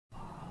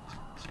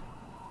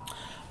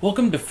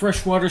Welcome to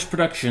Freshwaters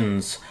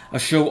Productions, a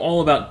show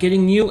all about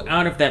getting you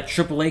out of that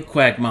AAA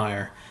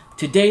quagmire.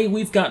 Today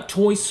we've got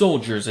Toy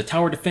Soldiers, a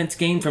tower defense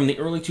game from the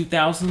early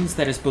 2000s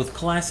that is both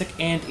classic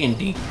and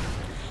indie.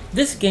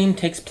 This game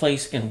takes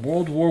place in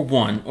World War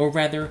I, or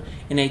rather,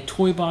 in a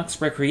toy box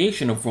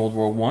recreation of World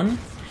War I,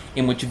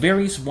 in which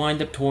various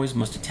wind-up toys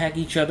must attack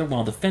each other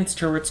while defense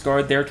turrets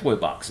guard their toy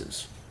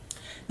boxes.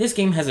 This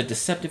game has a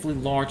deceptively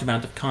large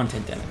amount of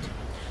content in it.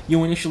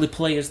 You initially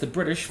play as the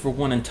British for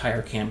one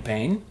entire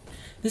campaign.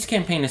 This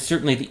campaign is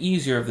certainly the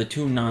easier of the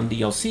two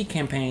non-DLC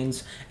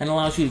campaigns, and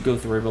allows you to go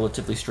through a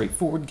relatively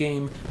straightforward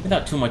game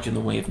without too much in the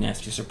way of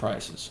nasty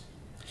surprises.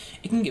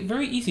 It can get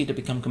very easy to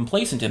become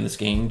complacent in this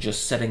game,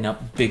 just setting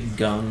up big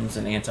guns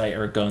and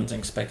anti-air guns and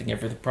expecting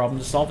every problem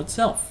to solve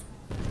itself.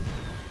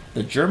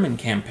 The German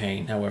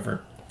campaign,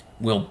 however,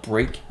 will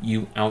break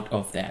you out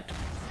of that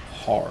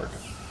hard.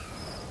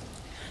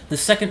 The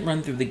second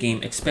run through the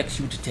game expects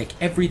you to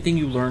take everything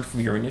you learned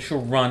from your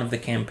initial run of the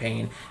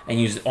campaign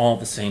and use it all at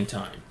the same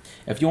time.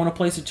 If you want to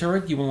place a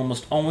turret, you will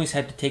almost always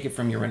have to take it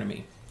from your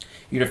enemy.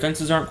 Your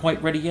defenses aren't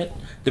quite ready yet.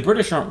 The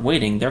British aren't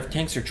waiting, their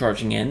tanks are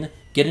charging in.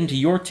 Get into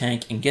your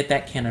tank and get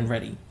that cannon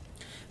ready.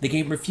 The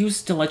game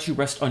refuses to let you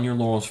rest on your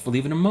laurels for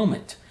even a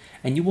moment,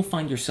 and you will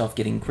find yourself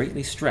getting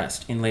greatly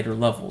stressed in later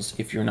levels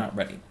if you're not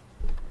ready.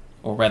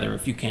 Or rather,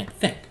 if you can't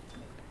think.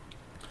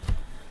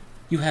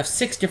 You have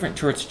 6 different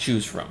turrets to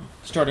choose from,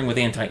 starting with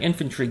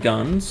anti-infantry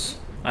guns,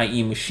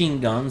 i.e.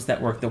 machine guns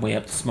that work their way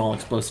up to small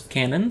explosive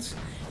cannons,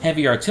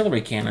 heavy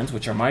artillery cannons,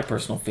 which are my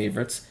personal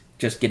favorites,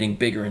 just getting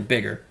bigger and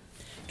bigger,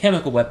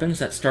 chemical weapons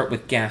that start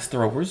with gas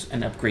throwers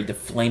and upgrade to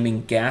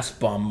flaming gas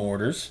bomb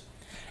mortars,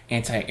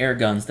 anti-air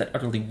guns that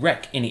utterly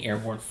wreck any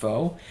airborne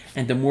foe,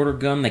 and the mortar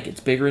gun that gets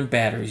bigger and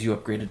badder as you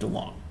upgrade it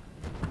along.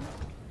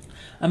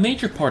 A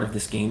major part of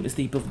this game is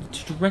the ability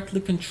to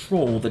directly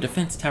control the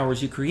defense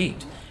towers you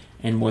create,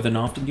 and more than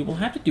often you will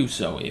have to do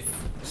so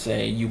if,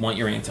 say, you want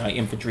your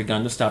anti-infantry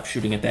gun to stop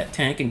shooting at that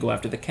tank and go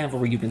after the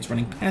cavalry units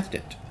running past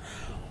it.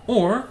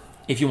 Or,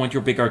 if you want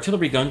your big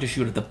artillery gun to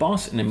shoot at the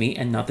boss enemy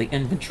and not the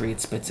infantry it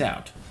spits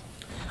out.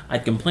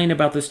 I'd complain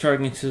about this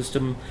targeting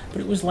system,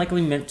 but it was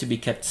likely meant to be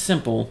kept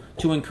simple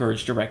to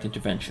encourage direct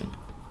intervention.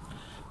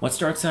 What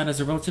starts out as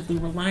a relatively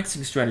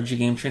relaxing strategy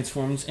game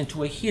transforms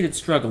into a heated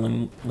struggle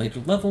in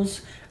later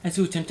levels as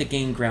you attempt to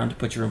gain ground to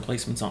put your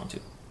emplacements onto.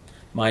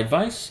 My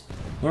advice?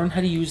 Learn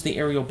how to use the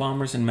aerial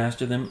bombers and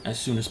master them as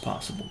soon as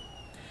possible.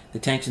 The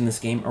tanks in this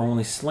game are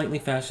only slightly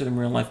faster than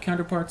real-life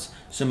counterparts,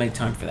 so make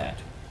time for that.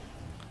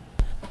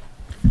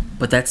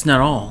 But that's not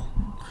all.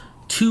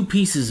 2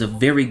 pieces of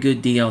very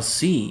good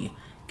DLC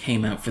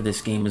came out for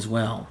this game as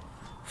well.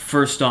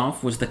 First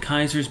off was the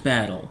Kaiser's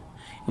Battle,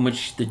 in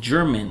which the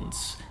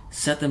Germans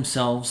set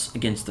themselves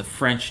against the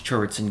French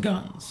turrets and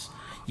guns.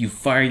 You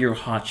fire your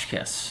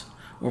Hotchkiss,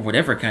 or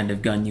whatever kind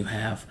of gun you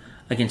have,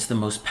 against the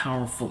most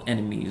powerful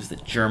enemies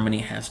that Germany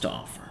has to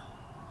offer.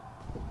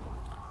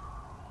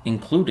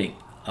 Including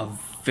a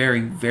very,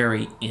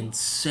 very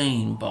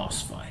insane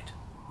boss fight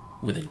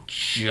with a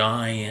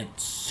giant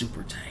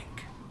super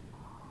tank.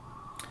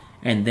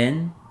 And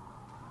then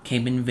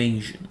came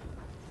Invasion,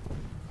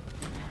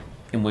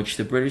 in which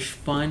the British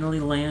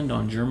finally land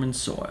on German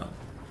soil,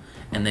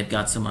 and they've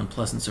got some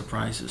unpleasant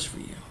surprises for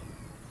you.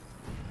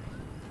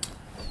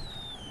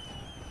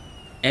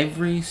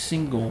 Every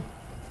single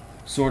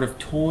sort of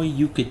toy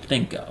you could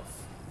think of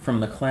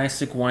from the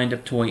classic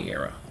wind-up toy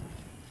era,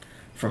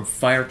 from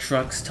fire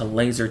trucks to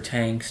laser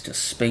tanks to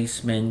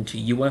spacemen to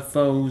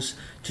UFOs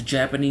to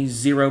Japanese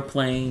Zero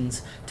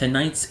planes to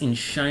knights in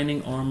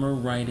shining armor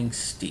riding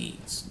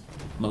steeds,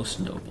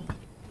 most noble.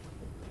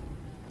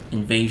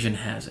 Invasion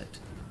has it,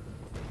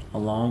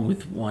 along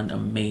with one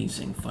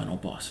amazing final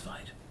boss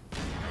fight.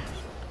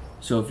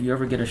 So if you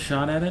ever get a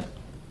shot at it,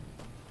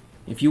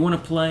 if you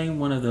want to play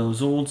one of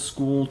those old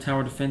school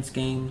tower defense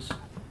games,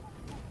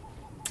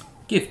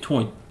 give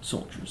Toy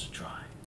Soldiers a try.